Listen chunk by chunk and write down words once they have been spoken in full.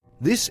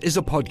This is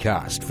a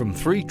podcast from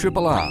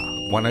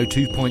 3RRR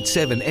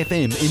 102.7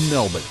 FM in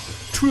Melbourne.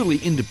 Truly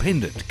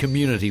independent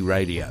community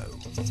radio.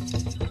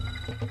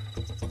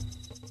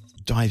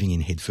 Diving in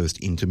headfirst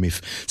into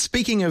myth.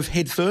 Speaking of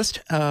headfirst,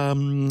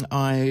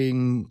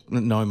 my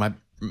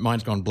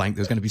mind's gone blank.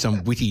 There's going to be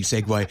some witty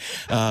segue.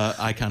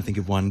 I can't think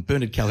of one.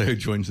 Bernard Caleo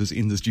joins us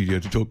in the studio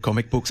to talk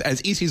comic books,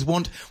 as is his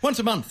wont, once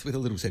a month with a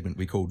little segment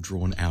we call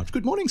Drawn Out.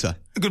 Good morning, sir.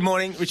 Good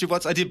morning, Richard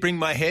Watts. I did bring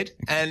my head,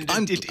 and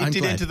it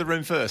did enter the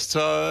room first,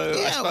 so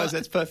yeah, I suppose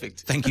that's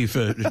perfect. Thank you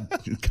for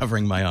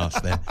covering my arse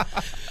there.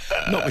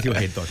 Not with your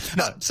head, though.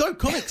 No. So,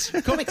 comics.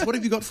 What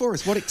have you got for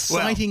us? What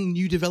exciting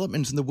new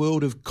developments in the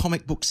world of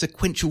comic book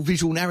sequential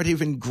visual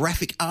narrative and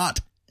graphic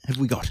art have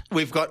we got?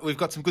 We've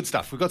got some good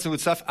stuff.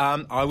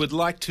 I would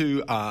like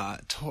to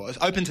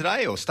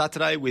start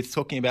today with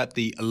talking about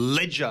the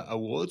Ledger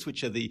Awards,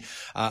 which are the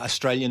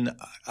Australian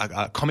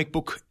Comic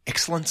Book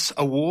Excellence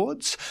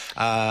Awards.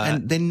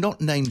 And they're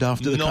not named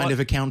after the kind of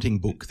accounting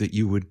book that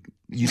you would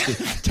used to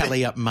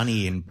tally up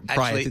money in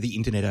prior to the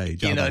internet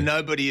age.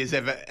 Nobody has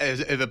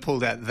ever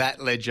pulled out that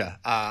ledger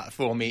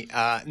for me.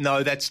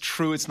 No, that's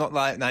true. It's not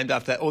named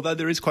after that. Although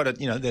there is quite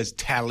there's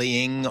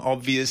tallying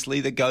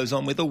obviously that goes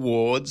on with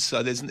awards.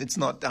 So it's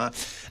not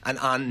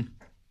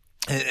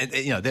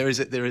there is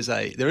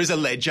a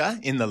ledger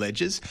in the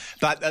ledgers,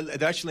 but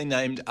they're actually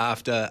named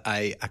after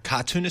a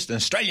cartoonist, an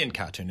Australian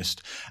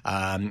cartoonist,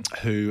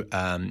 who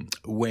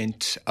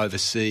went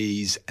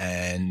overseas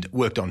and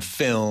worked on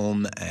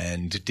film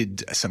and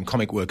did some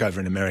comic work over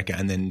in America,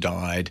 and then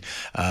died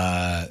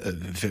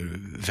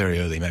very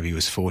early. Maybe he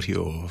was 40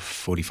 or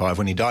 45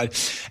 when he died,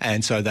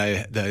 and so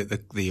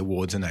the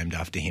awards are named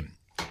after him.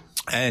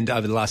 And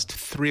over the last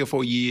 3 or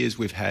 4 years,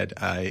 we've had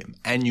an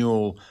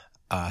annual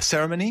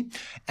ceremony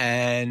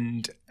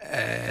and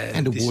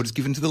awards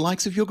given to the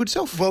likes of your good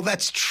self. Well,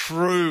 that's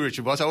true,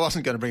 Richard Watts. I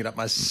wasn't going to bring it up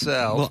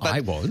myself. Well, I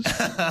was.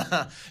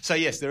 So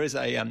yes, there is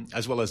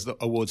as well as the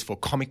awards for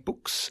comic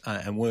books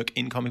and work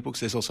in comic books.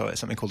 There's also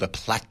something called a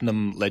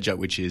Platinum Ledger,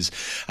 which is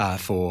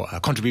for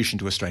contribution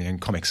to Australian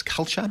comics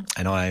culture.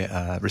 And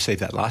I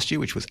received that last year,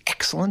 which was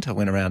excellent. I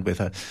went around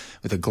with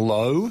a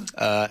glow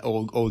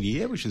all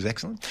year, which was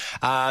excellent.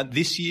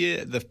 This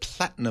year, the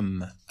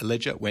Platinum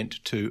Ledger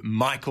went to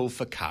Michael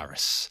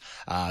Fakaris,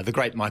 the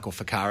great Michael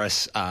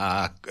Fakaris.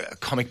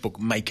 Comic book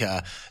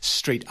maker,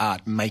 street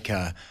art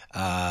maker,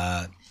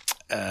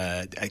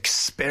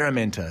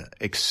 experimenter,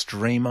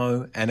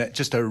 extremo, and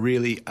just a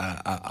really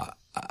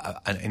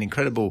an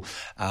incredible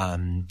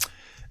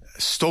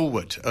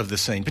stalwart of the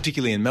scene,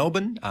 particularly in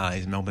Melbourne.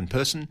 He's a Melbourne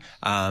person,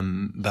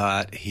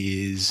 but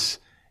his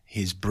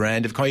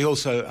brand of he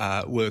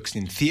also works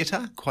in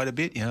theatre quite a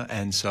bit,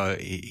 and so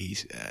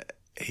he's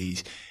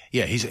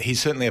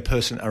certainly a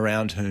person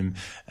around whom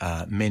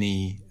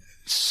many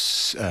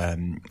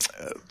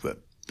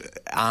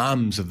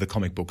arms of the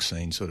comic book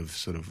scene sort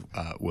of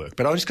work.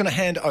 But I'm just going to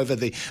hand over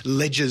the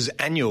Ledgers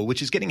Annual,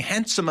 which is getting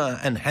handsomer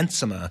and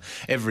handsomer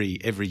every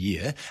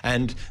year.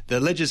 And the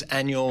Ledgers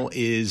Annual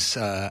is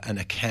an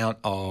account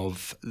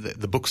of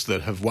the books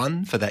that have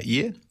won for that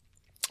year,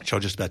 which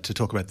I'm just about to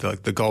talk about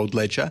the Gold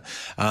Ledger.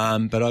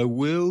 But I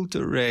will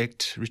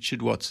direct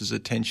Richard Watts'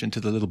 attention to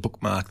the little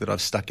bookmark that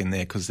I've stuck in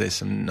there because there's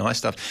some nice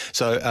stuff.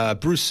 So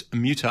Bruce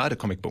Millard, a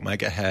comic book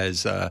maker,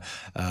 has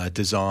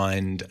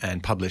designed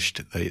and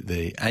published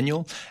the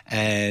annual,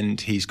 and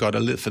he's got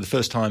for the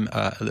first time,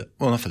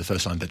 not for the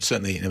first time, but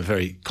certainly in a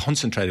very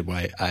concentrated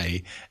way,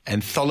 a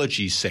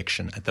anthology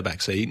section at the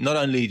back. So not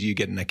only do you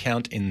get an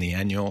account in the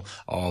annual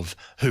of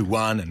who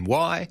won and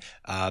why,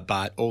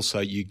 but also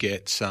you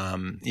get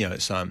some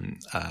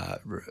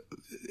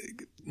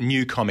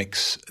new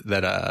comics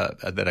that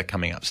are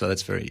coming up. So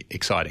that's very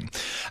exciting.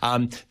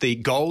 The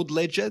Gold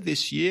Ledger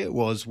this year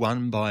was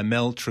won by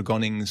Mel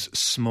Tregoning's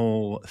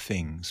Small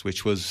Things,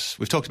 which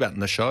we've talked about in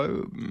the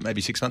show maybe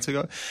 6 months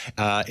ago.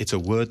 It's a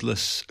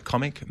wordless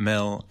comic.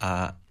 Mel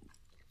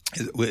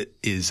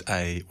was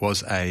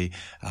a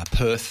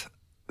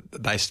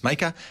Perth-based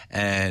maker,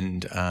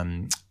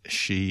 and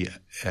she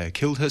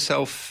killed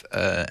herself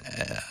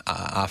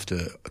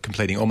after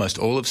completing almost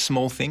all of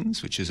Small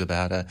Things, which is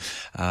about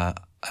a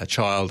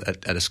child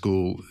at a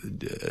school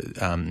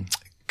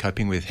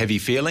coping with heavy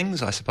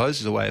feelings, I suppose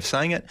is a way of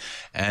saying it.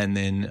 And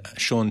then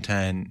Sean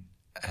Tan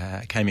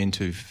came in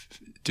to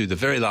do the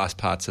very last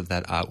parts of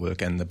that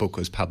artwork, and the book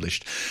was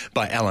published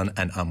by Allen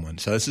and Unwin.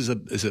 So this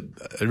it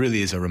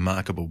really is a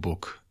remarkable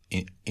book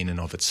in and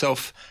of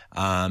itself,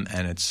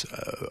 and it's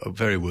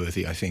very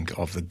worthy, I think,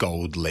 of the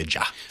Gold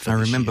Ledger. I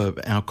remember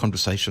our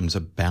conversations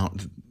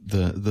about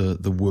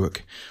the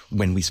work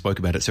when we spoke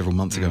about it several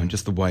months ago, and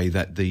just the way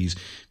that these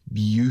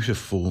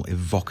beautiful,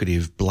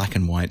 evocative black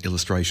and white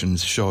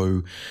illustrations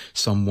show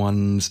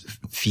someone's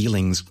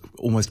feelings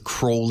almost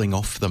crawling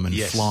off them and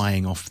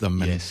flying off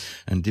them,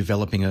 and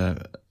developing a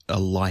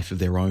life of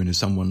their own as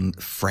someone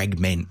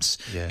fragments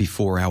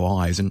before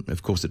our eyes. And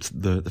of course, it's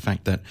the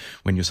fact that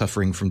when you're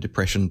suffering from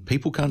depression,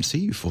 people can't see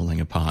you falling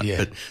apart,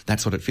 but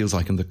that's what it feels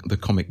like. And the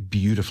comic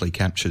beautifully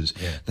captures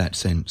that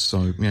sense.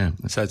 So, yeah.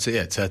 So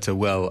it's a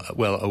well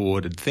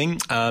awarded thing.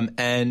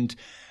 And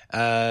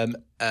The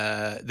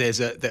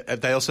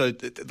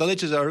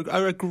Ledgers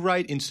are a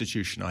great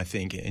institution, I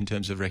think, in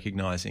terms of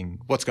recognising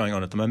what's going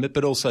on at the moment,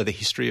 but also the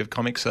history of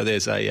comics. So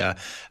there's a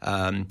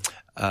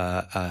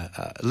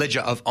Ledger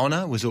of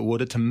Honour was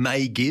awarded to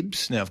May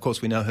Gibbs. Now, of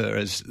course, we know her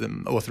as the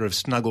author of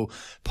Snuggle,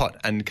 Pot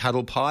and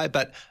Cuddle Pie,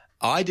 but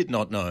I did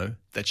not know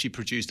that she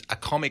produced a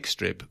comic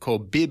strip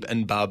called Bib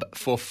and Bub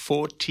for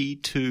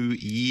 42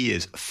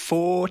 years.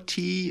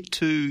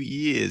 42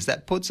 years.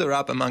 That puts her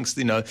up amongst,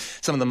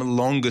 some of the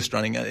longest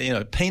running,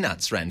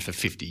 Peanuts ran for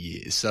 50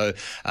 years. So,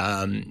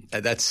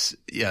 that's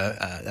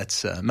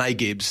May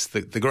Gibbs,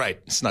 the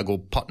great Snuggle,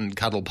 Pot and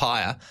Cuddle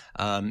Pie,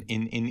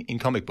 in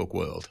comic book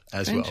world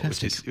as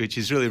Fantastic. well, which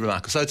is really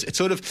remarkable. So it's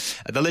sort of,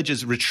 the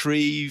Ledgers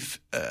retrieve,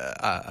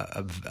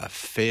 a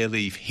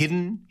fairly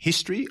hidden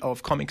history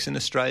of comics in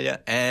Australia,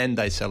 and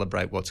they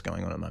celebrate what's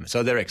going on at the moment.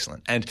 So they're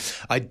excellent. And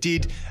I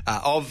did,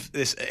 of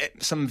this,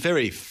 some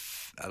very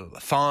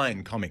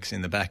fine comics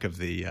in the back of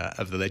the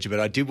Ledger, but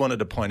I did wanted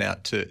to point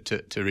out to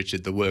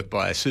Richard the work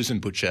by Susan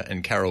Butcher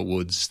and Carol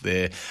Woods.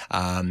 They're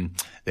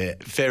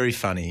very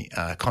funny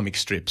comic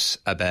strips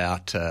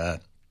about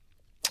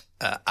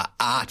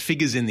art,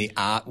 figures in the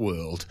art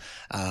world,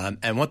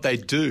 and what they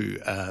do.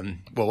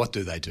 What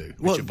do they do?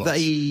 Well, Richard Boss?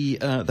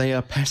 they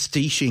are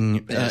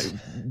pastiching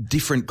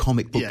different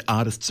comic book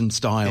artists and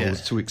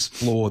styles to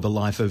explore the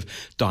life of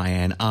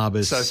Diane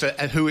Arbus. So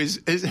who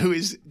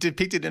is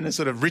depicted in a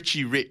sort of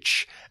Richie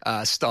Rich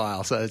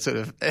style. So it's sort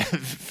of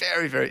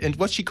very, very. And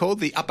what's she called?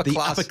 The upper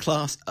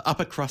crust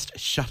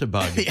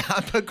shutterbug. The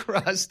upper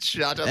crust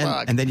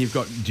shutterbug. And then you've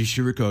got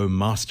Dushiriko,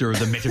 master of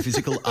the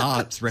metaphysical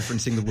arts,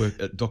 referencing the work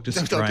at Dr.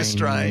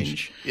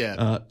 Strange.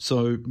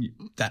 So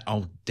that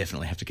I'll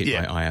definitely have to keep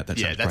my eye out.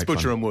 That's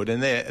Butcher fun. and Wood,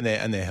 and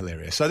they're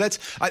hilarious. So that's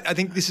I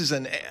think this is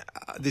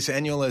this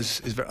annual is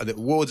very, the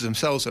awards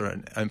themselves are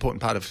an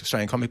important part of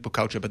Australian comic book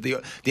culture, but the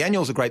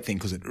annual is a great thing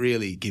because it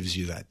really gives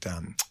you that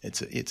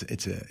it's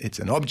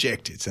an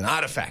object, it's an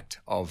artifact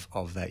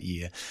of that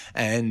year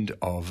and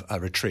of a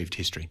retrieved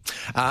history.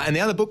 And the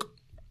other book,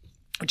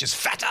 which is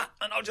fatter,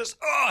 and I'll just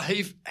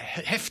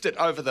heft it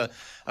over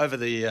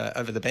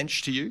the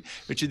bench to you,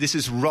 Richard. This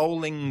is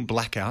Rolling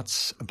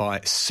Blackouts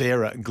by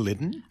Sarah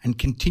Glidden, and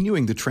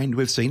continuing the trend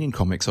we've seen in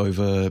comics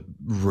over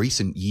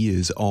recent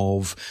years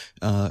of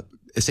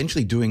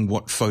essentially doing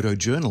what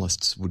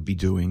photojournalists would be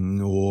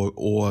doing,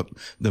 or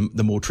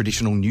the more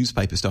traditional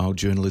newspaper style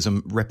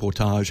journalism,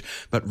 reportage,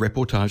 but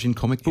reportage in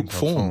comic book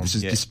form. This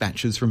is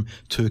dispatches from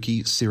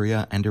Turkey,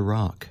 Syria and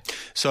Iraq.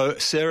 So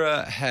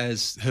Sarah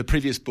her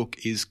previous book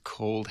is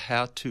called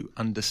How to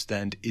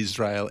Understand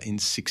Israel in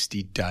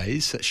 60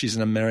 Days. She's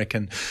an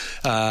American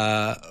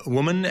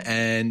woman,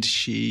 and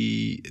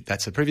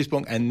that's her previous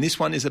book. And this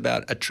one is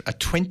about a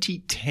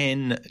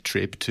 2010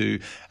 trip to,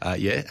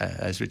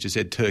 as Richard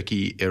said,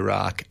 Turkey,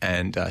 Iraq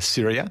and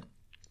Syria.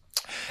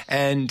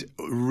 And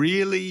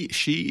really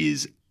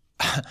it's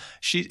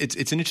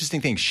an interesting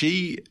thing.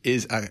 She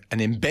is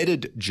an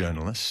embedded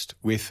journalist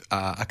with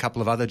a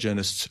couple of other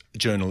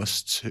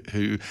journalists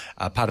who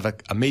are part of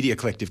a media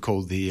collective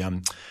called the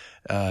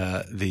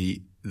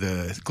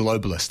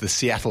Globalist, the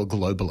Seattle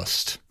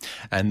Globalist,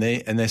 and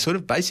they're sort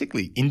of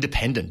basically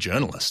independent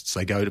journalists.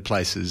 They go to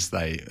places,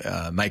 they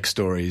make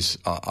stories,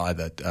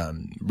 either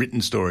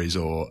written stories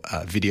or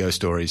video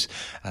stories,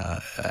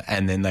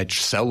 and then they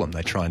sell them.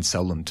 They try and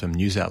sell them to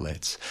news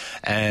outlets.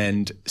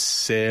 And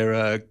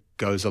Sarah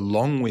goes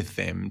along with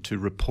them to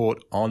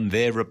report on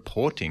their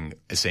reporting,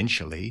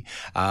 essentially.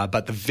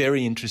 But the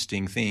very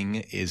interesting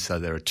thing is, so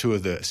there are two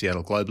of the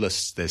Seattle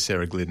Globalists. There's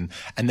Sarah Glidden,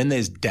 and then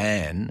there's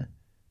Dan,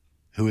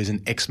 who is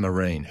an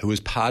ex-Marine, who was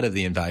part of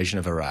the invasion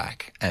of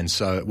Iraq. And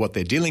so what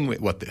they're dealing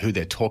with, who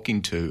they're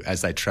talking to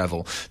as they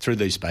travel through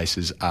these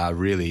spaces are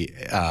really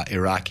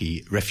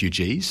Iraqi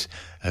refugees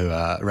who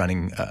are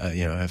running,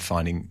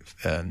 finding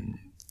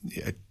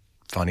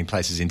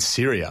places in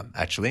Syria,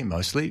 actually,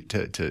 mostly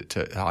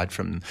to hide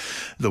from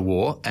the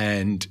war.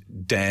 And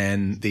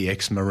Dan, the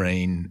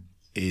ex-Marine,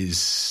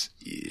 is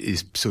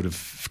sort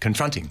of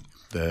confronting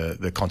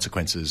the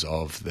consequences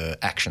of the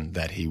action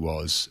that he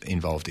was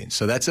involved in.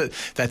 So there's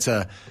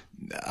the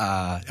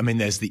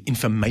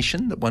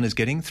information that one is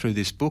getting through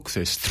this book.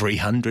 There's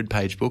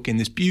 300-page book in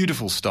this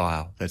beautiful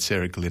style that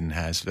Sarah Glidden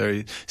has.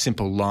 Very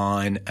simple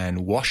line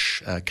and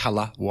wash,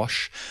 colour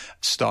wash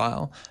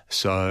style.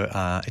 So,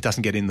 it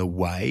doesn't get in the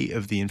way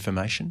of the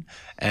information.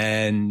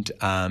 And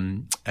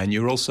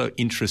you're also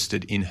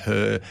interested in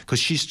her, because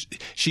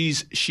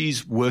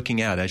she's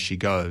working out as she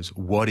goes,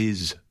 what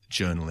is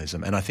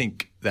journalism? And I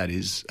think that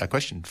is a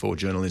question for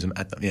journalism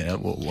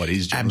what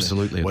is journalism?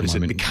 Absolutely. What is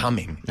it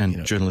becoming?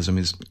 And journalism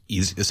is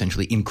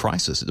essentially in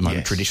crisis at the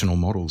moment, traditional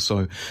models.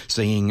 So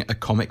seeing a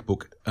comic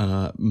book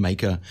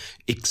maker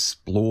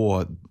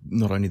explore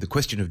not only the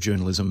question of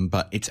journalism,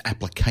 but its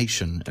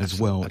application as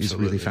well is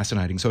really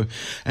fascinating. So,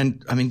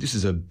 and I mean, this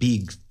is a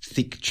big,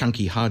 thick,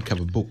 chunky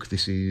hardcover book.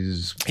 This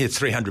is... It's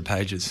 300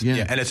 pages.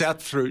 Yeah. And it's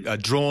out through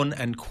Drawn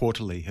and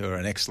Quarterly, who are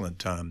an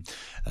excellent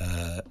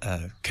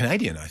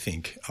Canadian, I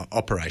think,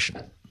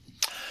 operation.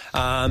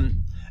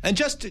 And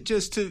just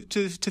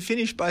to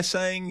finish by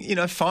saying,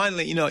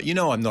 finally,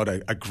 I'm not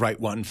a great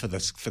one for the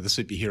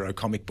superhero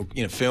comic book,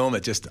 film.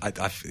 It just, I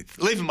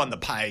leave them on the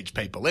page,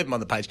 people, leave them on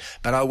the page.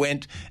 But I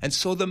went and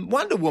saw the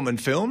Wonder Woman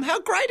film.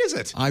 How great is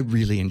it? I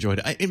really enjoyed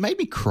it. It made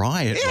me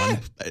cry at one,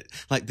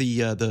 like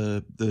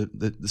the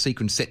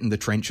sequence set in the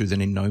trenches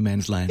and in no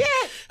man's land.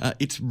 Yeah.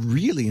 It's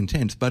really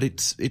intense, but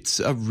it's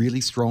a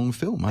really strong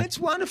film. It's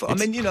wonderful.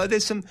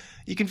 There's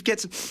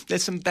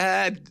some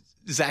bad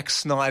Zack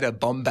Snyder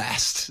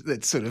bombast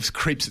that sort of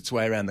creeps its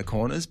way around the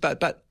corners,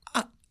 but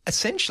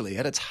essentially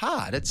at its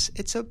heart,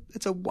 it's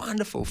a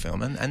wonderful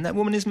film, and that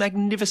woman is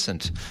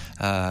magnificent,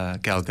 Gal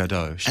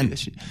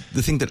Gadot.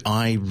 The thing that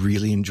I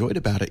really enjoyed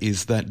about it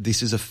is that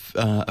this is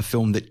a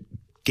film that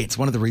gets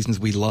one of the reasons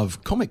we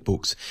love comic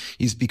books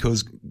is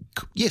because,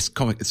 yes,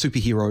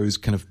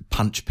 superheroes kind of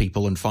punch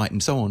people and fight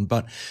and so on,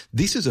 but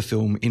this is a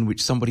film in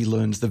which somebody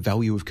learns the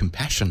value of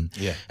compassion.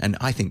 Yeah. And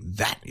I think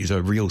that is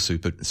a real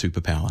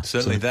superpower.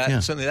 Certainly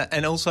that.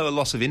 And also a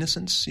loss of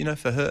innocence,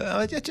 for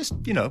her. It just,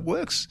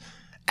 works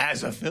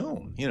as a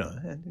film,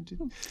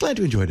 Glad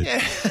you enjoyed it.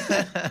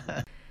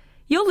 Yeah.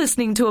 You're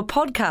listening to a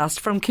podcast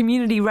from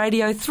Community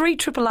Radio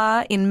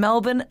 3RRR in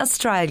Melbourne,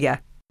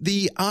 Australia.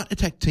 The Art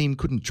Attack team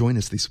couldn't join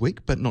us this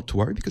week, but not to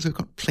worry because we've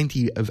got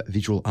plenty of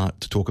visual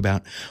art to talk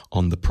about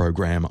on the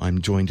program.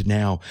 I'm joined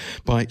now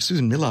by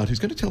Susan Millard, who's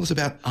going to tell us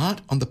about Art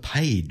on the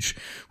Page,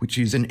 which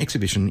is an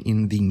exhibition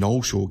in the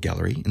Noel Shaw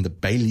Gallery in the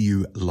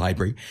Baillieu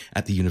Library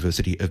at the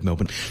University of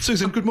Melbourne.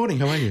 Susan, good morning.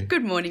 How are you?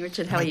 Good morning,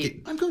 Richard. How are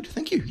you? I'm good,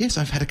 thank you. Yes,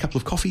 I've had a couple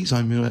of coffees.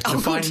 I'm in a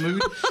fine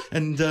mood.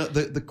 And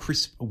the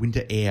crisp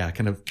winter air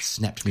kind of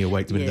snapped me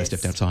awake the minute I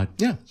stepped outside.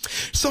 Yeah.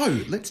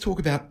 So let's talk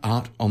about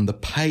Art on the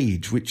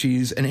Page, which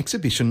is an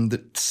exhibition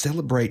that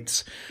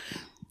celebrates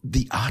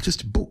the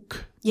artist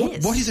book.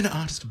 Yes. What is an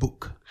artist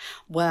book?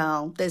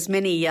 Well, there's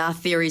many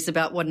theories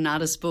about what an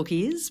artist book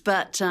is,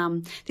 but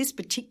this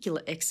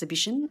particular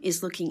exhibition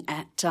is looking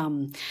at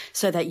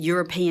that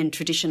European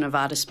tradition of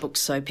artist books.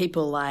 So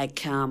people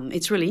like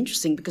it's really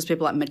interesting because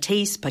people like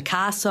Matisse,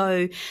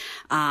 Picasso,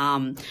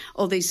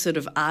 all these sort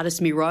of artists,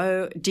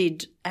 Miro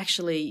did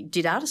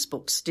artist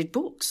books, did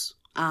books,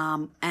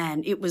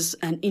 and it was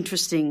an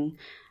interesting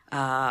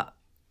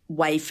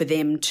way for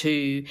them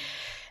to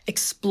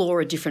explore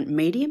a different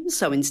medium.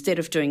 So instead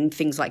of doing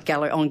things like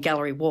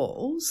gallery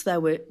walls, they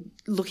were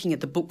looking at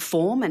the book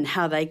form and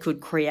how they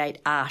could create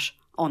art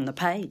on the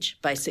page,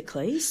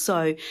 basically.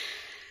 So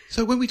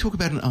when we talk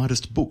about an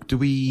artist book, are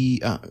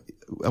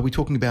we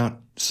talking about,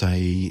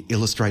 say,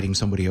 illustrating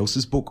somebody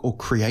else's book or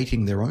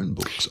creating their own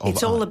books of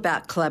It's all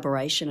about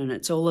collaboration, and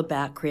it's all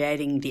about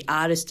creating the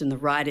artist and the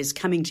writers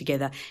coming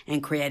together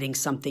and creating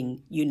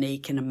something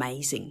unique and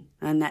amazing.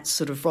 And that's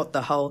sort of what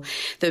the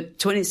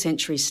 20th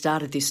century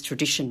started this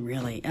tradition,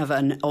 really,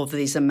 of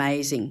these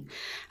amazing,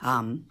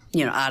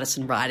 artists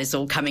and writers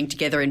all coming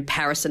together in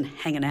Paris and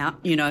hanging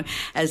out,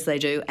 as they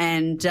do.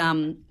 And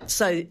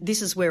so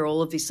this is where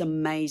all of this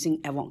amazing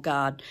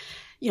avant-garde,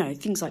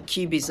 things like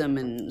Cubism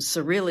and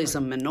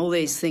Surrealism and all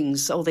these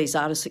things, all these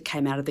artists that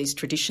came out of these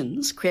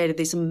traditions created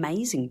these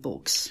amazing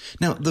books.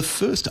 Now, the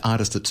first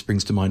artist that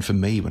springs to mind for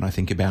me when I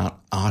think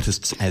about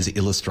artists as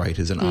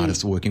illustrators and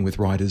artists working with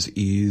writers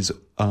is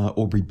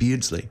Aubrey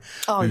Beardsley,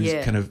 whose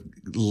kind of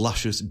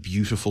luscious,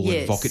 beautiful,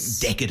 evocative,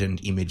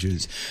 decadent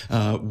images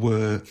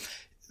were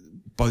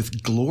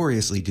both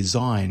gloriously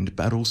designed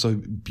but also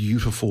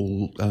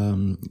beautiful.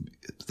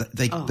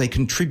 They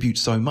contribute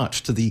so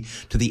much to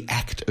the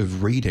act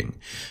of reading.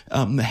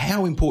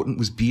 How important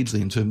was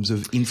Beardsley in terms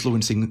of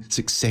influencing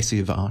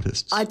successive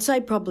artists? I'd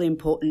say probably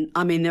important.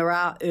 I mean, there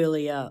are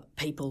earlier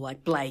people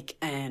like Blake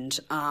and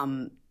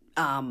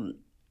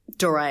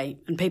Doré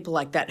and people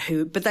like that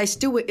but they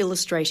still were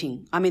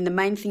illustrating. I mean, the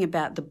main thing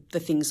about the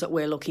things that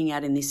we're looking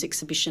at in this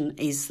exhibition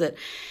is that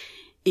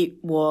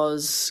it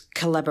was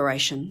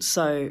collaboration.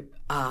 So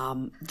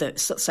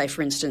say,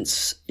 for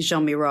instance,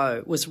 Jean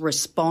Miro was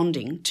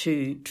responding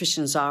to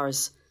Tristan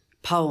Tzara's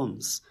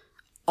poems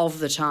of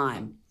the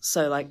time.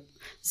 So, like,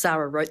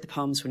 Tzara wrote the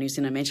poems when he was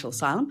in a mental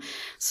asylum.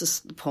 It's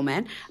just the poor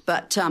man.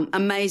 But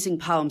amazing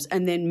poems.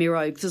 And then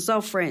Miro, because they're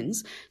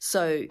friends,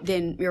 so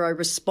then Miro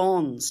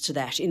responds to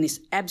that in this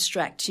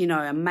abstract,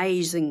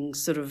 amazing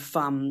sort of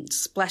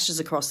splashes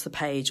across the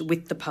page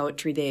with the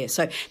poetry there.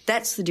 So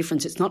that's the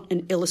difference. It's not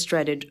an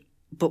illustrated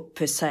book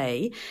per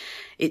se.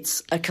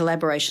 It's a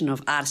collaboration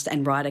of artist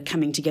and writer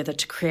coming together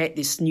to create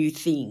this new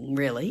thing,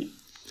 really.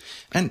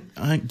 And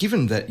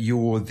given that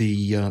you're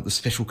the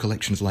special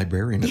collections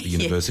librarian at the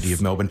University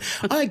of Melbourne,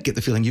 I get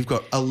the feeling you've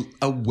got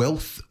a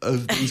wealth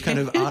of these kind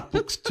of art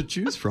books to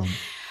choose from.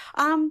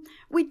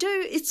 We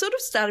do. It sort of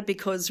started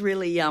because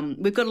really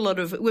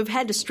we've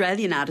had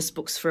Australian artist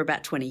books for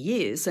about 20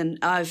 years, and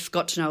I've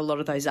got to know a lot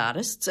of those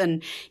artists,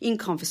 and in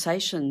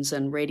conversations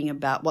and reading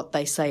about what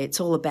they say, it's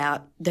all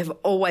about, they've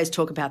always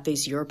talk about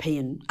these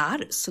European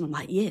artists, and I'm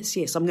like, yes,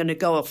 I'm going to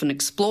go off and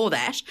explore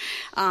that.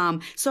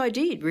 So I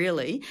did,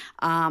 really,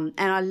 and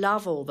I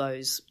love all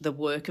the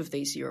work of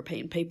these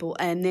European people,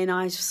 and then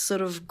I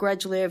sort of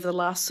gradually over the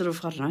last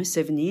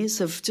 7 years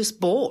have just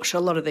bought a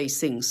lot of these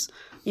things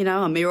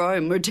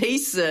Amiro,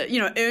 Matisse,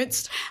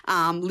 Ernst,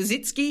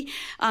 Liszitsky.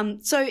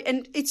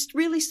 And it's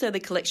really so the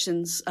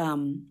collections,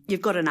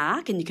 you've got an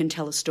arc and you can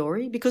tell a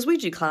story, because we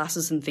do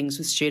classes and things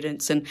with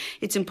students, and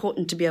it's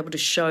important to be able to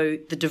show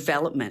the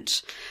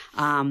development.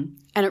 And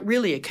it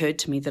really occurred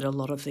to me that a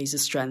lot of these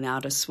Australian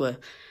artists were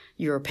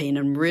European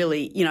and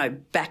really,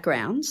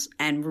 backgrounds,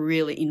 and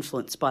really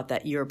influenced by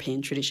that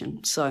European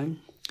tradition.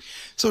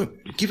 So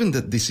given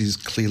that this is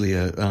clearly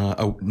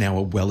now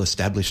a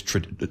well-established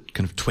kind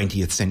of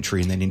 20th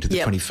century and then into the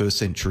 21st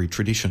century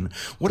tradition,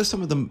 what are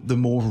some of the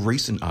more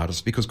recent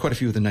artists? Because quite a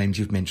few of the names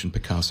you've mentioned,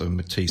 Picasso,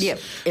 Matisse,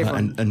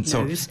 everyone knows.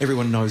 So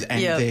everyone knows,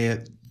 and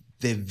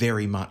they're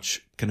very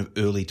much kind of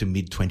early to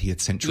mid 20th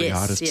century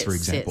artists, for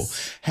example.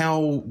 Yes.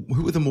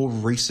 Who are the more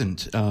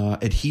recent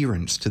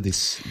adherents to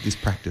this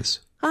practice?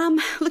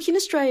 Look, in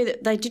Australia,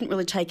 they didn't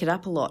really take it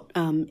up a lot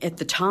at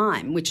the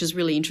time, which is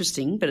really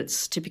interesting, but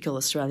it's typical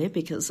Australia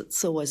because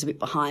it's always a bit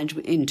behind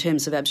in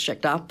terms of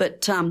abstract art.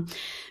 But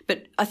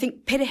I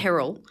think Peter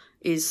Herrell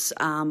is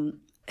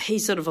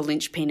he's sort of a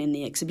linchpin in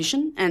the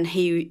exhibition, and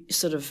he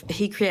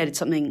created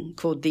something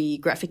called the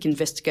Graphic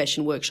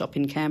Investigation Workshop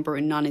in Canberra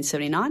in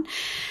 1979,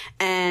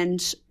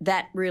 and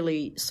that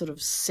really sort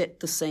of set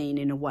the scene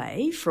in a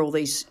way for all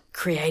these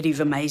creative,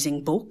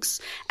 amazing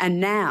books. And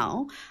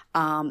now,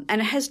 and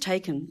it has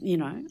taken,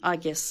 I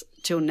guess,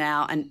 till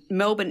now. And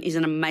Melbourne is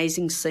an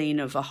amazing scene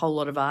of a whole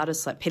lot of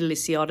artists like Peter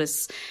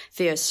Lysiotis,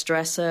 Theo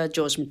Strasser,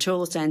 George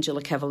Matoulis,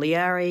 Angela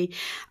Cavalieri.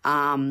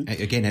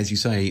 Again, as you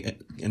say,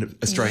 an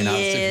Australian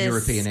artist of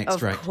European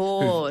extract, of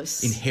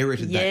course, who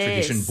inherited that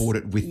tradition, brought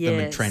it with them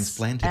and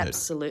transplanted it.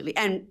 Absolutely.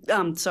 And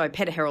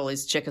Peter Herrell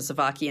is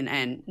Czechoslovakian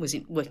and was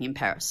working in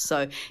Paris.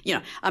 So,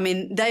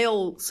 they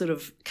all sort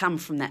of come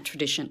from that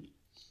tradition.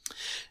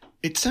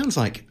 It sounds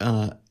like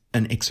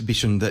an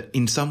exhibition that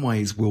in some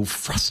ways will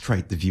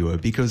frustrate the viewer,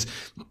 because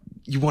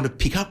you want to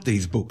pick up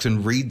these books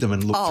and read them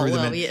and look through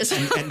them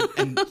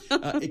and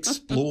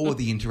explore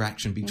the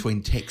interaction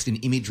between text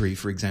and imagery,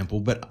 for example.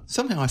 But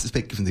somehow I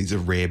suspect, given these are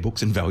rare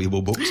books and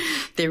valuable books,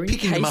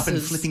 picking them up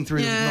and flipping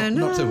through them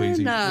not so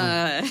easy.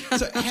 No.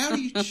 So how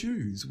do you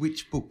choose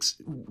which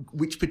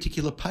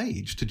particular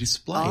page to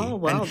display? Oh,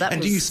 well,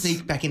 do you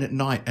sneak back in at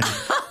night and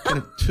kind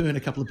of turn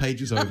a couple of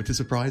pages over to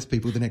surprise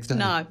people the next day?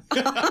 No.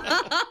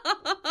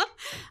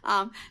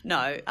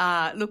 No.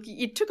 Look,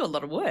 it took a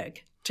lot of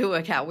work to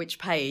work out which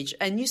page,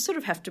 and you sort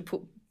of have to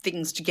put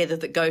things together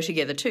that go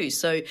together too.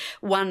 So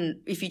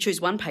if you choose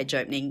one page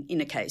opening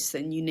in a case,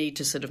 then you need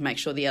to sort of make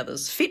sure the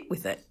others fit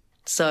with it.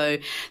 So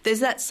there's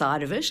that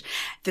side of it.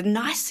 The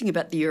nice thing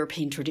about the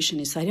European tradition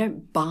is they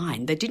don't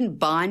bind. They didn't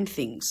bind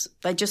things.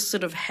 They just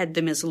sort of had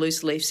them as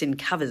loose leaves in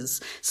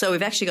covers. So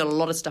we've actually got a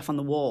lot of stuff on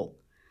the wall.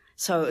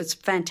 So it's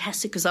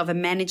fantastic because I've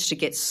managed to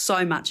get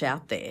so much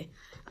out there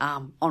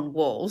on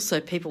walls,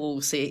 so people will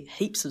see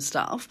heaps of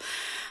stuff,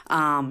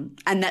 and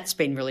that's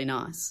been really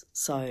nice.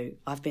 So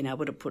I've been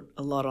able to put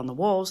a lot on the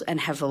walls and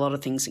have a lot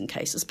of things in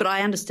cases. But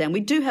I understand we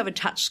do have a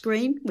touch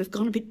screen. We've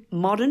gone a bit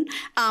modern,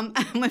 and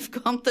we've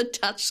got the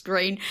touch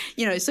screen,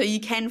 so you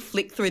can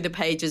flick through the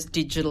pages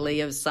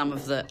digitally of some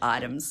of the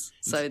items,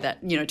 so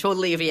that to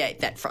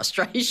alleviate that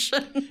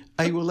frustration.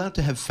 Are you allowed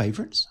to have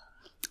favourites?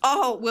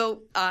 Oh,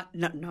 well,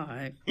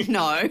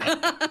 no.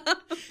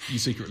 You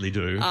secretly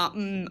do.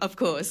 Of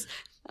course.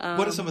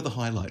 What are some of the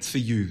highlights for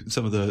you,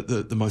 some of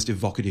the most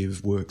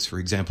evocative works, for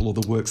example, or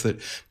the works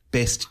that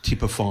best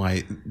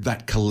typify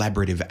that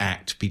collaborative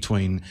act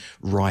between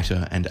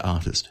writer and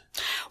artist?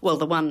 Well,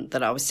 the one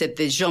that I said,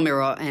 there's Jean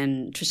Miro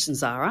and Tristan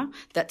Tzara.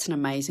 That's an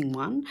amazing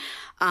one.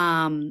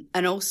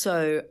 And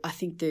also I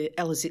think the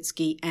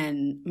Liszitsky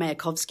and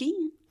Mayakovsky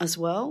as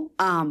well.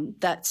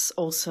 That's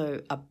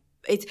also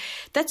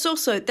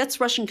that's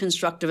Russian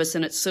constructivist,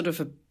 and it's sort of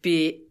a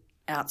bit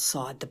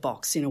outside the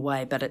box in a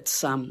way, but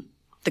it's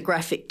the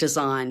graphic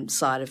design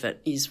side of it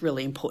is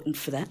really important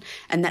for that,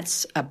 and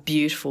that's a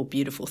beautiful,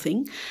 beautiful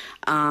thing.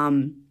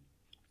 I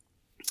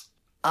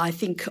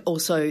think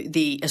also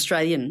the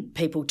Australian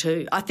people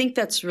too. I think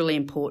that's really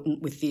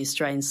important with the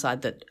Australian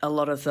side, that a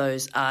lot of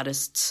those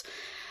artists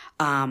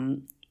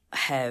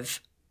have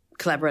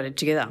collaborated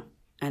together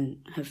and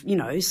have,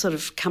 sort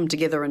of come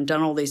together and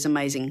done all these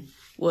amazing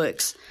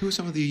works. Who are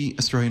some of the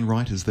Australian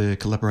writers they're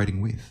collaborating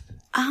with?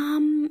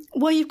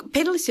 Well,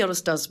 Peter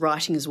Lysiotis does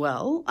writing as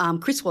well.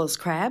 Chris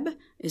Wallace-Crabb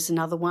is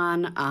another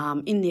one.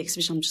 In the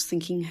exhibition, I'm just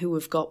thinking who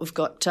we've got. We've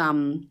got...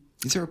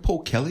 is there a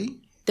Paul Kelly?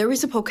 There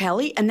is a Paul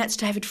Kelly, and that's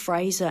David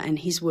Fraser, and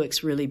his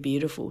work's really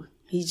beautiful.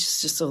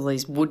 He's just all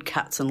these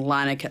woodcuts and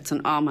lino cuts,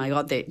 and oh my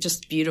God, they're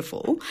just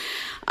beautiful.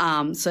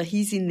 So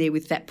he's in there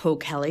with that Paul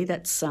Kelly.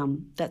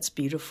 That's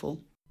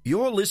beautiful.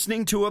 You're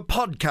listening to a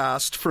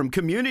podcast from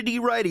Community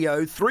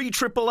Radio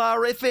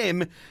 3RRR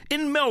FM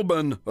in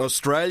Melbourne,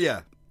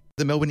 Australia.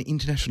 The Melbourne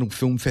International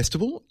Film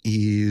Festival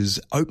is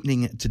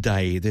opening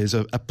today. There's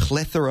a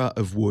plethora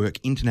of work,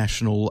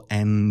 international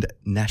and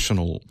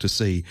national, to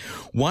see.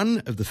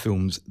 One of the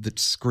films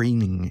that's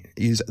screening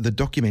is the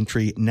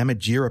documentary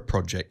Namatjira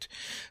Project,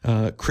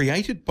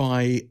 created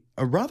by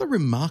a rather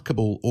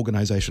remarkable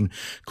organisation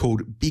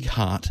called Big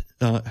Heart,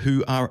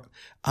 who are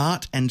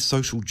art and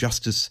social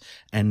justice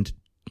and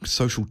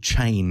social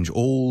change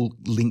all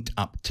linked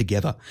up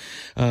together.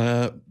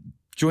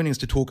 Joining us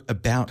to talk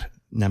about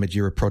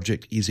Namatjira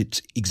Project is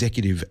its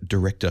Executive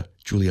Director,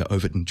 Julia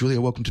Overton. Julia,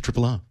 welcome to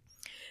Triple R.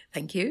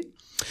 Thank you.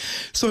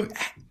 So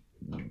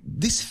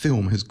this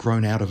film has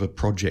grown out of a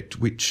project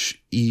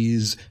which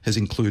has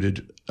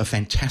included a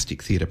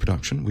fantastic theatre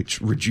production, which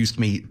reduced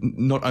me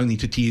not only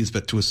to tears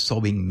but to a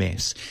sobbing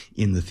mess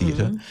in the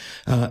theatre.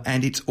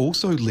 And it's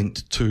also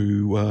linked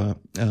to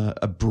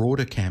a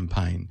broader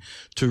campaign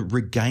to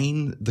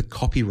regain the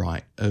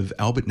copyright of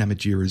Albert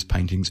Namatjira's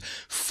paintings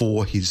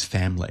for his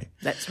family.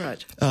 That's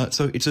right.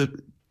 So it's a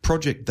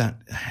project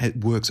that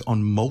works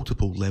on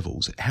multiple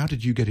levels. How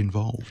did you get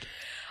involved?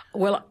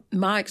 Well,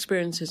 my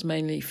experience is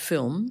mainly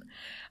film,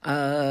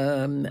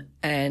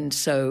 and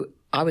so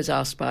I was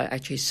asked by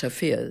actually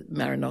Sophia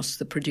Marinos,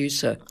 the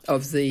producer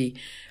of the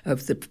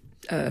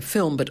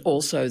film, but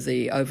also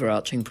the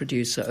overarching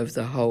producer of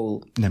the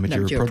whole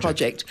Namatjira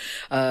Project,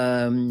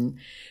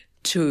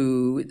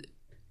 to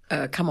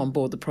come on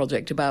board the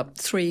project about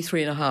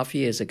 3.5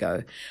 years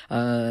ago,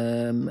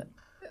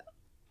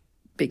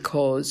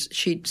 because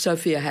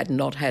Sophia had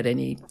not had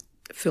any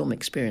film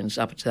experience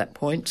up to that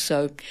point.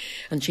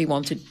 And she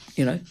wanted,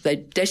 they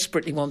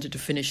desperately wanted to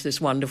finish this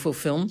wonderful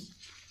film.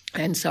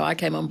 And so I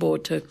came on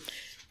board to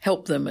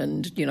help them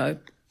and,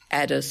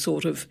 add a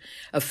sort of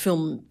a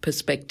film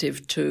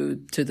perspective to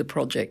the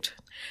project.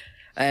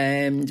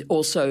 And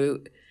also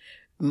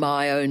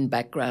my own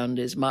background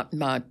is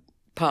my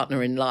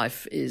partner in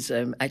life is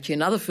actually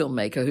another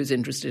filmmaker who's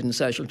interested in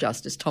social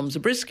justice, Tom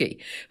Zabriskie,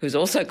 who's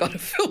also got a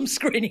film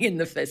screening in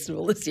the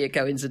festival this year,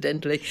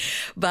 coincidentally.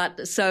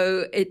 But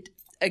so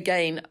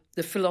again,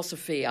 the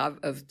philosophy of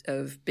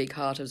Big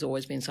Heart has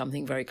always been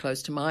something very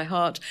close to my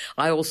heart.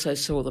 I also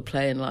saw the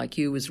play and, like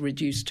you, was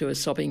reduced to a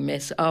sobbing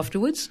mess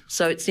afterwards.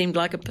 So it seemed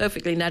like a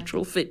perfectly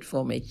natural fit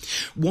for me.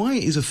 Why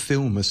is a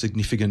film a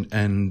significant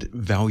and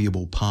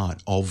valuable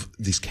part of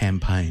this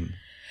campaign?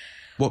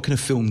 What can a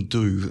film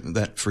do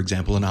that, for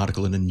example, an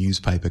article in a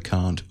newspaper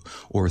can't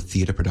or a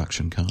theatre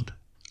production can't?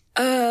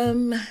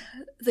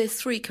 They're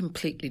three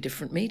completely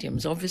different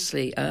mediums,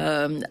 obviously.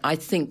 I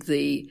think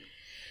the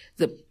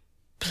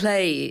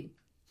play,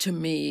 to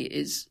me,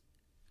 is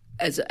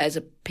as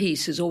a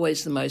piece is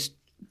always the most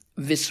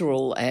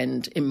visceral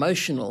and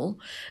emotional,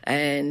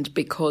 and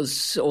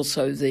because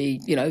also the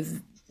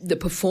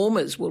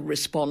performers will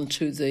respond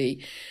to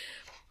the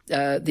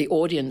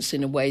audience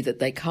in a way that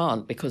they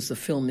can't, because the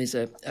film is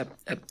a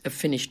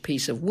finished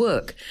piece of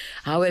work.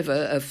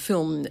 However, a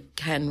film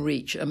can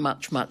reach a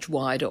much, much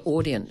wider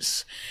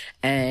audience,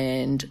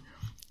 and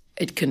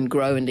it can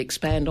grow and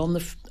expand on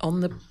the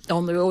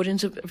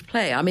audience of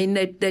play. I mean,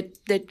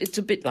 it's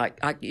a bit like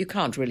you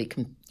can't really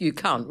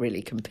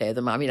compare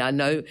them. I mean, I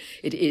know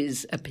it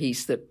is a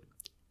piece that,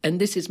 and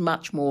this is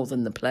much more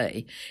than the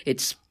play.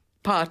 It's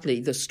partly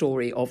the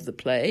story of the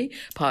play,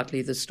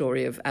 partly the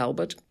story of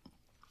Albert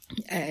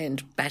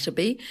and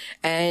Batterby,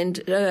 and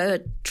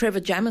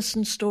Trevor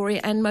Jamison's story,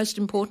 and most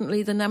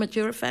importantly, the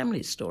Namatjira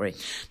family's story.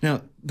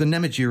 Now, the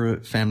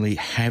Namatjira family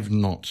have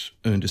not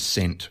earned a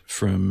cent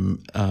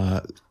from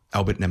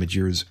Albert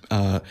Namatjira's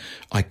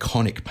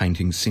iconic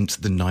paintings since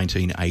the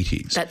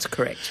 1980s. That's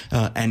correct.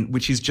 And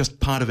which is just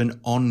part of an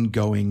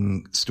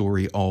ongoing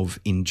story of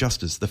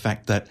injustice. The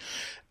fact that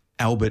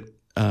Albert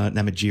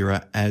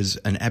Namatjira, as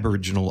an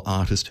Aboriginal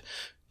artist,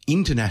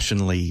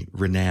 internationally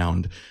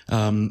renowned,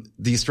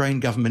 the Australian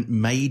government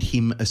made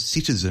him a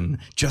citizen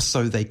just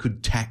so they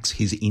could tax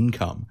his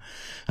income.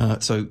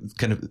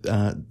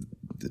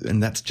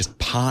 And that's just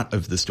part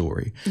of the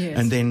story. Yes.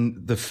 And then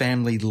the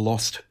family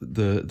lost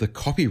the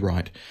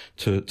copyright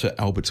to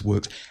Albert's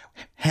works.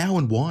 How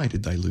and why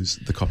did they lose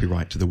the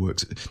copyright to the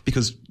works?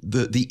 Because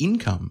the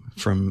income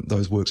from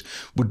those works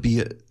would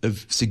be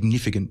of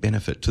significant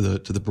benefit to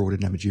the broader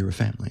Namatjira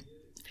family.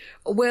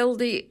 Well,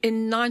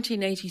 in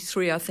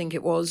 1983, I think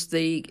it was,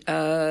 the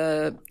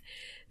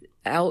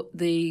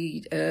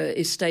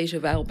estate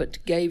of Albert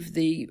gave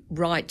the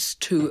rights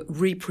to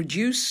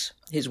reproduce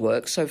his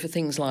work. So for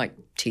things like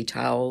tea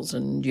towels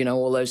and,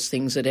 all those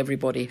things that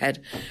everybody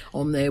had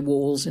on their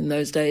walls in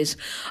those days.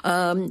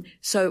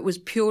 So it was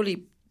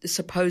purely,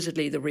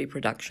 supposedly, the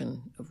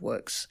reproduction of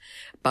works.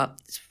 But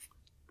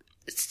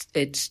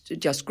it's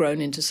just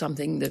grown into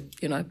something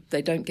that,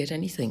 they don't get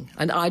anything.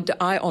 And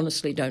I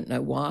honestly don't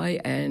know why.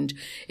 And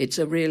it's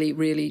a really,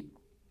 really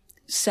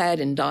sad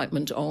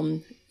indictment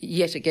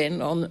yet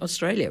again on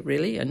Australia,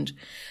 really, and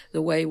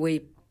the way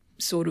we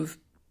sort of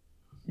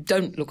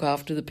don't look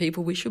after the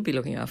people we should be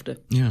looking after.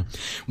 Yeah.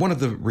 One of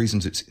the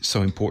reasons it's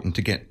so important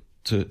to get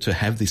to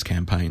have this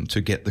campaign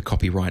to get the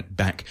copyright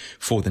back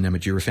for the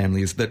Namatjira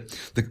family is that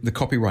the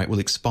copyright will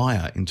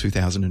expire in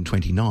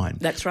 2029.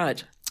 That's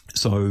right.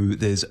 So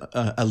there's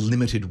a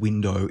limited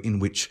window in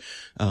which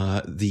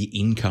the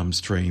income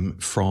stream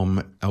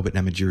from Albert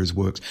Namatjira's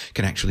works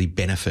can actually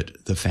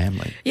benefit the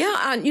family.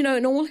 Yeah, and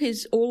and all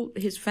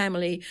his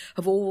family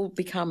have all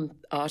become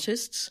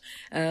artists,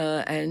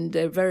 and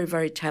they're very,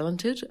 very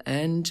talented,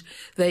 and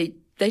they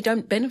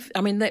don't benefit.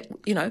 I mean,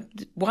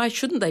 why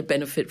shouldn't they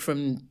benefit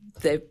from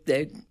their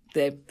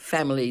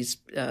family's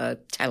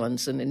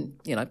talents and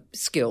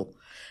skill?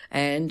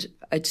 And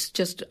it's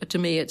just, to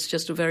me, it's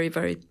just a very,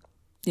 very,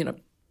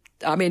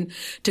 I mean,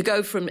 to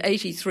go from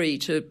 83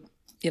 to,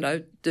 in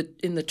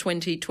the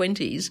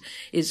 2020s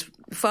is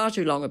far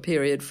too long a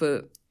period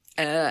for,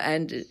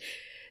 and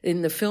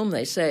in the film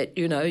they said,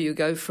 you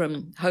go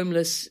from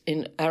homeless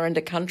in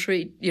Aranda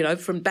country,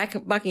 from back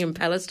at Buckingham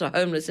Palace to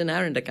homeless in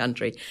Aranda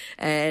country.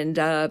 And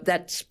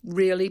that's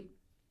really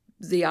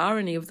the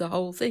irony of the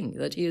whole thing,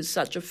 that he is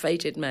such a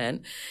fated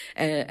man,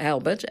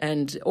 Albert,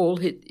 and all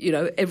his,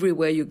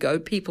 everywhere you go,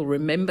 people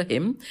remember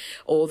him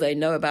or they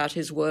know about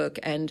his work.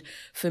 And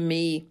for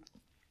me,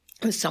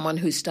 as someone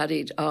who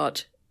studied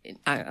art,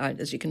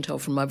 as you can tell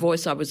from my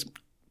voice, I was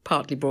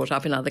partly brought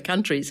up in other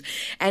countries,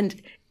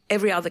 and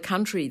every other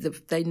country,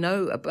 they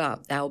know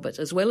about Albert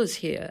as well as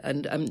here,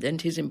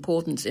 and his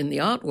importance in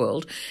the art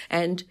world,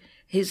 and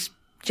his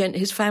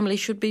family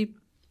should be,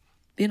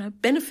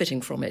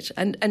 benefiting from it.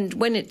 And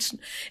when it's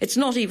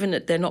not even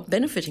that they're not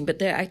benefiting, but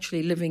they're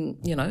actually living,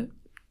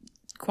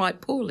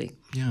 quite poorly.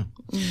 Yeah.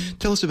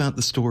 Tell us about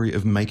the story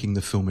of making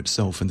the film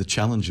itself and the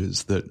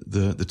challenges that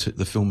the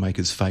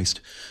filmmakers faced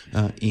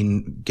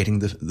in getting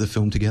the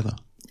film together.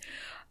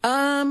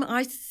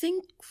 I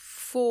think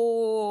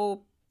for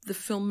the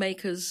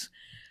filmmakers,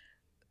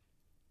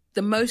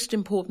 the most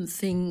important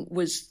thing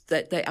was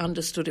that they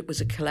understood it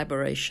was a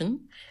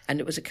collaboration, and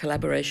it was a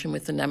collaboration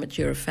with the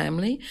Namatjira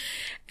family,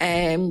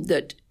 and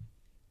that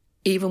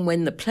even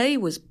when the play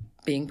was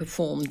being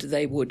performed,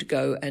 they would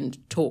go and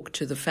talk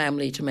to the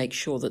family to make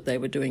sure that they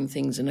were doing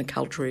things in a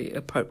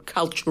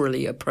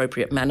culturally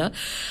appropriate manner.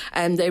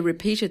 And they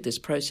repeated this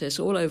process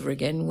all over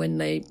again when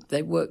they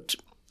worked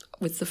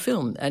with the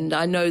film. And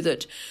I know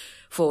that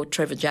for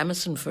Trevor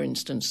Jamieson, for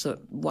instance, a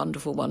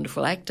wonderful,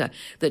 wonderful actor,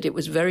 that it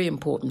was very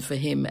important for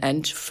him.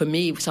 And for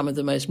me, some of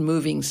the most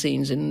moving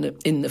scenes in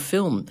the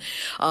film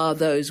are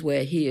those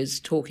where he is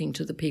talking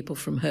to the people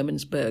from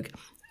Hermannsburg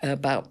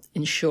about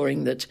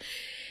ensuring that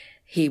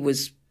he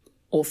was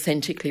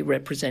authentically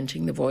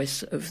representing the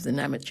voice of the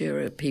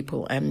Namatjira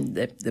people and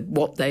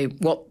what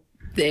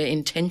their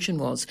intention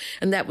was.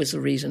 And that was the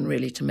reason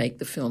really to make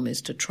the film, is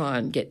to try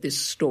and get this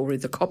story,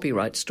 the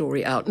copyright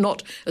story, out,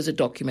 not as a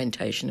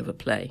documentation of a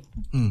play.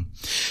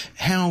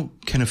 How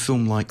can a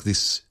film like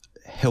this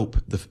help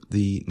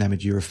the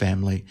Namatjira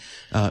family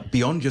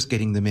beyond just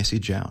getting the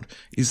message out?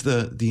 Is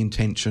the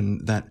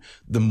intention that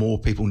the more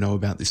people know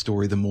about this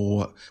story, the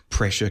more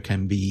pressure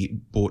can be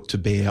brought to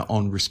bear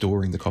on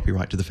restoring the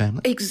copyright to the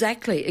family?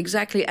 Exactly.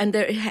 And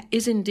there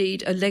is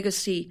indeed a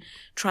legacy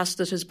trust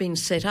that has been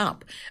set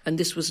up, and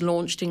this was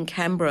launched in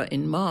Canberra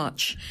in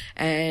March.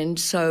 And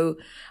so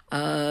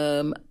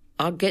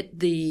I'll get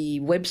the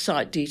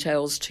website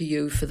details to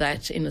you for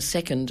that in a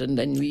second, and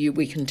then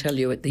we can tell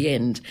you at the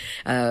end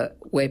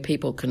where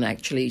people can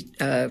actually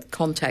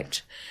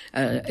contact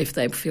if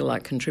they feel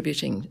like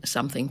contributing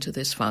something to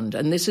this fund.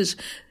 And this is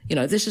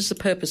the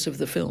purpose of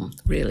the film,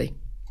 really.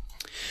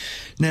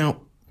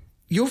 Now,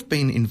 you've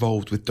been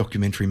involved with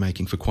documentary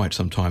making for quite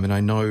some time, and I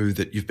know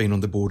that you've been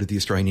on the board of the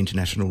Australian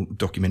International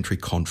Documentary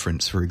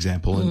Conference, for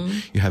example,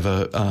 and you have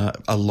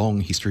a long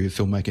history of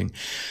filmmaking.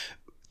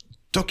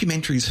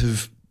 Documentaries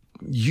have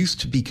used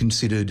to be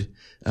considered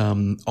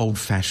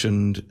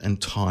old-fashioned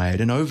and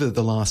tired, and over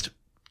the last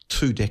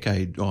 2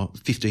 decades, or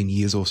 15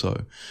 years or so,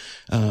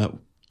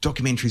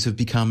 documentaries have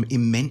become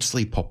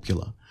immensely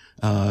popular,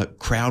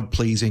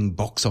 crowd-pleasing,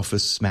 box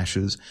office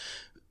smashers.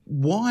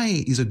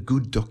 Why is a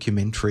good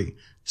documentary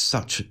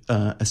such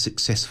a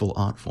successful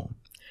art form?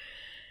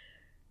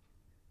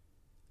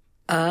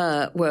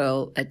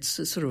 Well, it's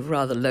a sort of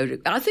rather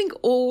loaded. I think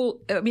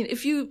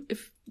if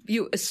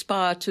you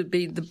aspire to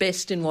be the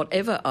best in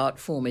whatever art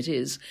form it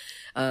is,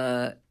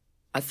 I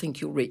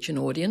think you'll reach an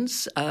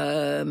audience.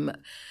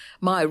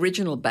 My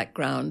original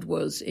background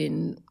was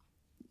in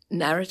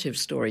narrative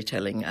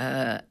storytelling,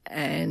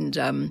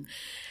 and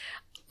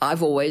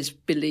I've always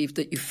believed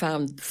that you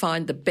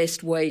find the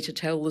best way to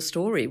tell the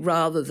story,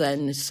 rather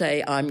than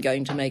say, I'm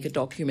going to make a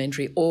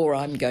documentary or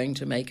I'm going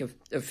to make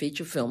a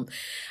feature film.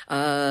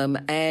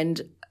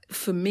 And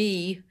for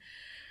me,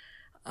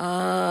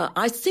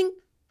 I think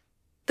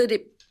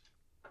that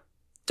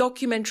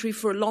documentary,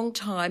 for a long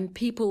time,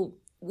 people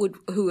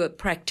who are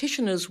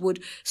practitioners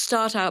would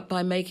start out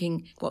by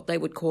making what they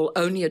would call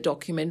only a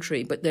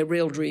documentary, but their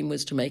real dream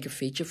was to make a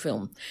feature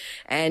film.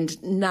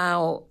 And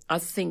now I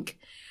think,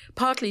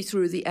 partly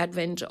through the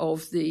advent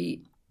of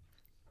the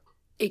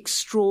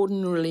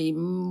extraordinarily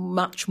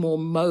much more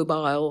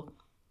mobile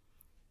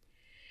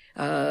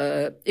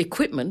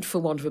equipment, for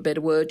want of a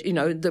better word,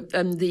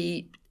 and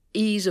the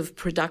ease of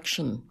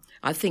production,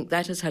 I think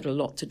that has had a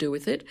lot to do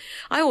with it.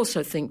 I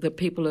also think that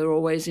people are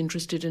always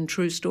interested in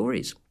true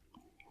stories.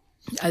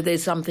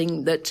 There's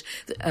something that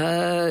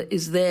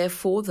is there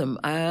for them.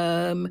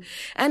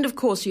 And, of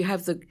course, you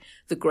have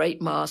the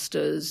great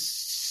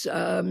masters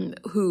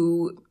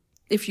who,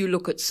 if you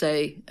look at,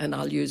 say, and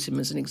I'll use him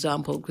as an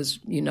example because,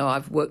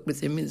 I've worked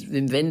with him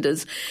in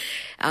vendors,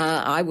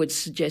 I would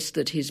suggest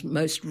that his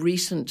most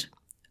recent,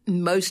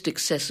 most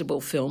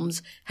accessible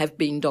films have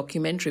been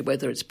documentary,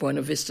 whether it's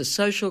Buena Vista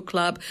Social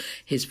Club,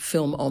 his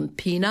film on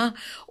Pina,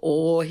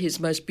 or his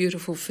most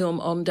beautiful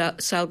film on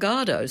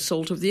Salgado,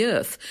 Salt of the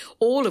Earth,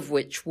 all of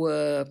which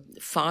were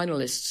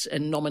finalists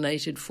and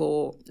nominated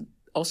for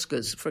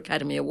Oscars, for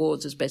Academy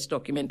Awards as Best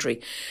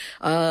Documentary.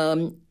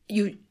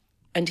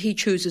 And he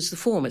chooses the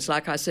form. It's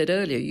like I said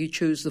earlier, you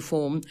choose the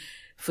form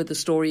for the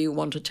story you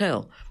want to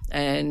tell.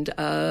 And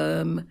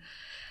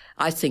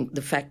I think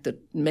the fact that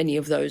many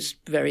of those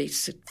very,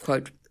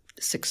 quote,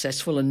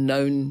 successful and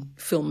known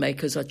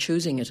filmmakers are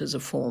choosing it as a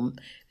form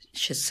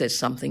just says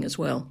something as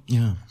well.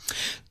 Yeah.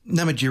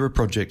 Namatjira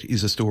Project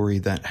is a story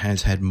that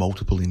has had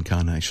multiple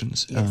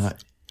incarnations. Yes.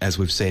 As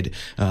we've said,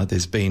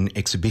 there's been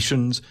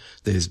exhibitions,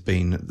 there's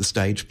been the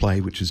stage play,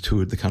 which has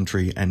toured the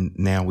country, and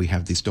now we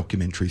have this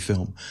documentary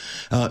film.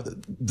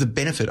 The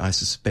benefit, I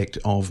suspect,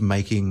 of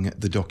making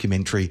the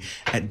documentary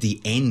at the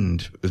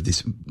end of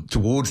this,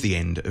 towards the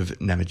end of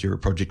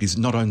Namatjira Project, is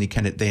not only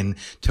can it then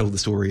tell the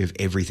story of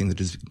everything that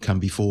has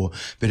come before,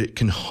 but it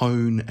can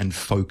hone and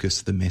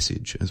focus the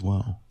message as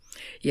well.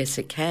 Yes,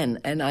 it can,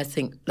 and I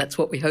think that's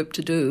what we hope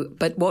to do.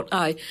 But what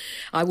I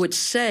would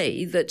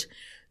say that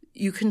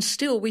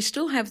we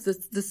still have the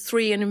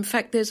three, and in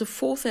fact, there's a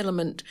fourth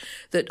element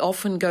that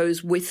often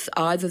goes with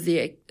either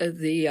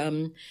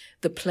the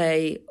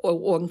play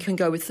or can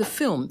go with the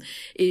film.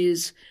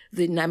 Is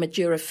the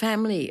Namatjira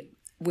family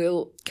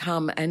will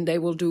come and they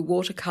will do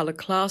watercolor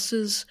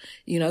classes,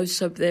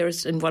 so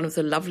there's, and one of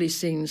the lovely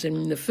scenes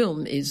in the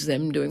film is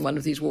them doing one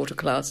of these water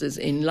classes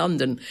in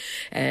London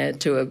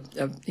and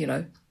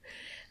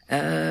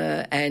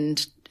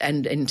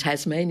in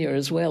Tasmania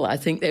as well. I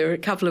think there are a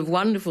couple of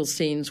wonderful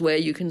scenes where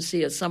you can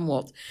see a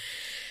somewhat,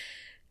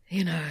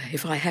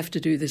 if I have to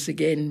do this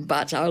again,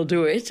 but I'll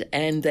do it,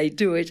 and they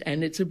do it,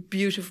 and it's a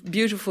beautiful,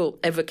 beautiful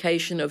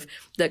evocation of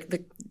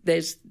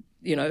there's,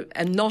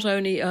 and not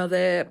only are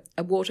there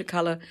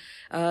watercolor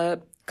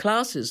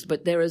classes,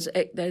 but there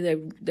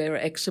are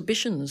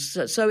exhibitions.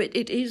 So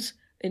it is,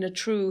 in a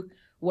true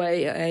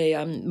way,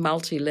 a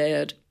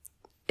multi-layered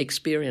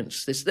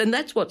experience this. And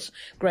that's what's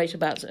great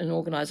about an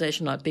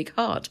organisation like Big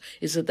Heart,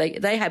 is that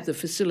they have the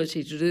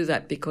facility to do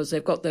that because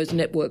they've got those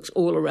networks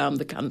all around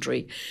the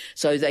country.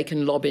 So they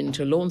can lob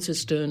into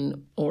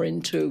Launceston or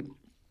into,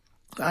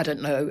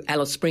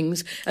 Alice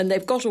Springs, and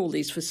they've got all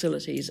these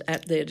facilities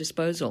at their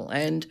disposal.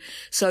 And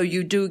so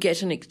you do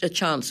get a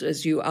chance,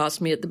 as you asked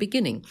me at the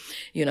beginning,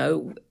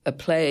 a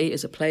play,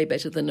 is a play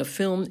better than a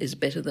film, is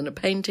better than a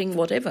painting,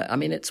 whatever. I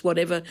mean, it's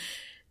whatever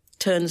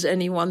presses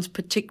anyone's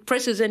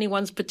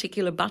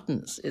particular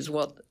buttons is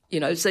what,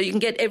 so you can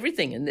get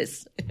everything in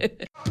this.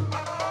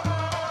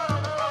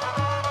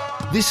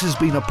 This has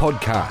been a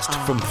podcast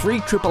from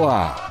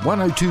 3RRR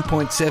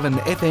 102.7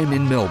 FM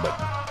in Melbourne.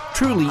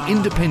 Truly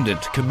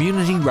independent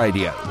community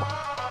radio.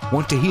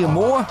 Want to hear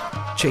more?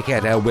 Check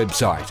out our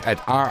website at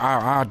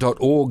rrr.org.au.